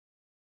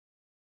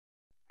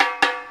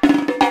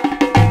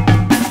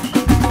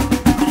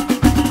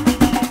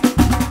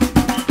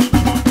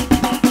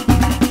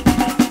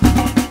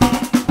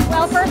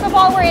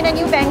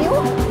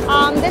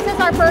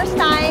our first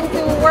time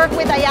to work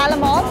with Ayala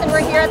Malls, and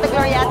we're here at the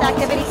Glorieta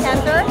Activity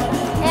Center.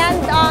 And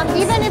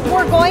even if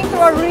we're going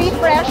through a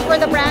refresh for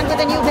the brand with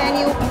a new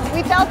venue,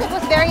 we felt it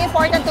was very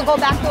important to go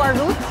back to our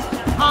roots.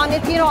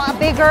 It's a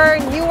bigger,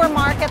 newer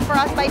market for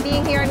us by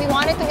being here, and we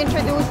wanted to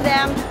introduce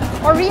them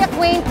or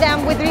reacquaint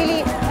them with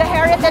really the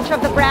heritage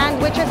of the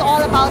brand, which is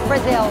all about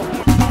Brazil.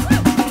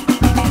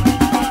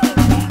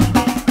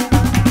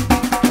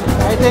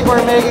 I think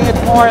we're making it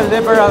more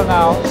liberal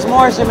now. There's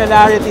more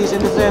similarities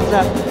in the sense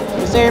that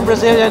the same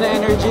Brazilian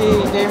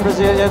energy, same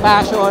Brazilian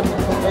passion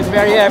is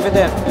very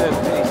evident.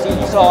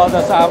 You saw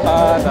the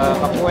samba, the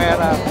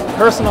capoeira.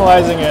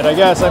 Personalizing it, I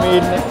guess. I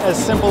mean, as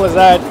simple as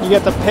that. You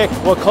get to pick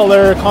what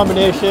color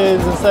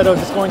combinations instead of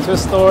just going to a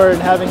store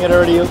and having it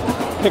already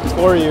picked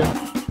for you.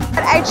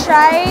 I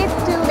try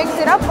to mix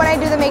it up when I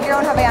do the Make Your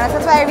Own Havaianas.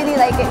 That's why I really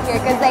like it here,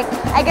 because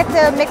I get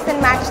to mix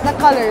and match the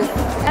colors.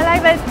 I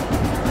like that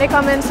they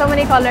come in so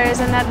many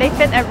colors and that they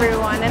fit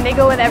everyone and they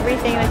go with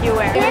everything that you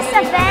wear. This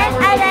event,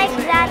 I like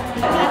that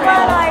people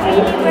are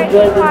really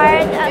working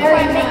hard for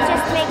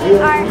just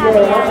making our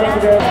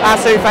Havaianas.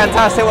 Absolutely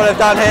fantastic what they've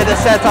done here. The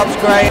setup's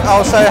great.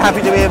 Also happy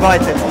to be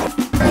invited.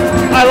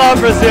 I love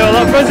Brazil.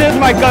 Brazil is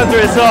my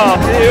country, so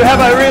you have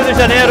a Rio de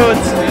Janeiro.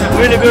 It's a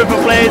really beautiful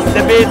place.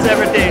 The beach,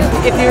 everything.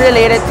 If you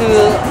relate it to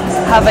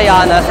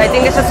Havaianas, I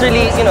think it's just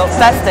really,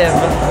 festive,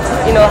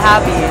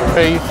 happy.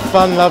 Very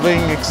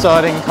fun-loving,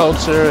 exciting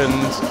culture, and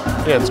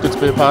yeah, it's good to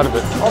be a part of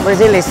it.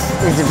 Brazil is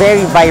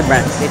very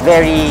vibrant,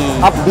 very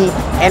upbeat,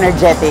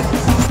 energetic.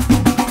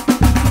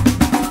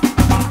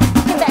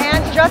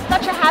 Just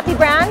such a happy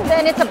brand,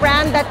 and it's a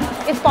brand that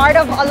is part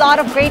of a lot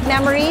of great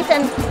memories,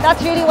 and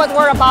that's really what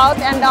we're about,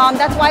 and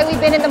that's why we've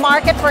been in the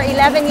market for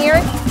 11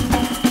 years.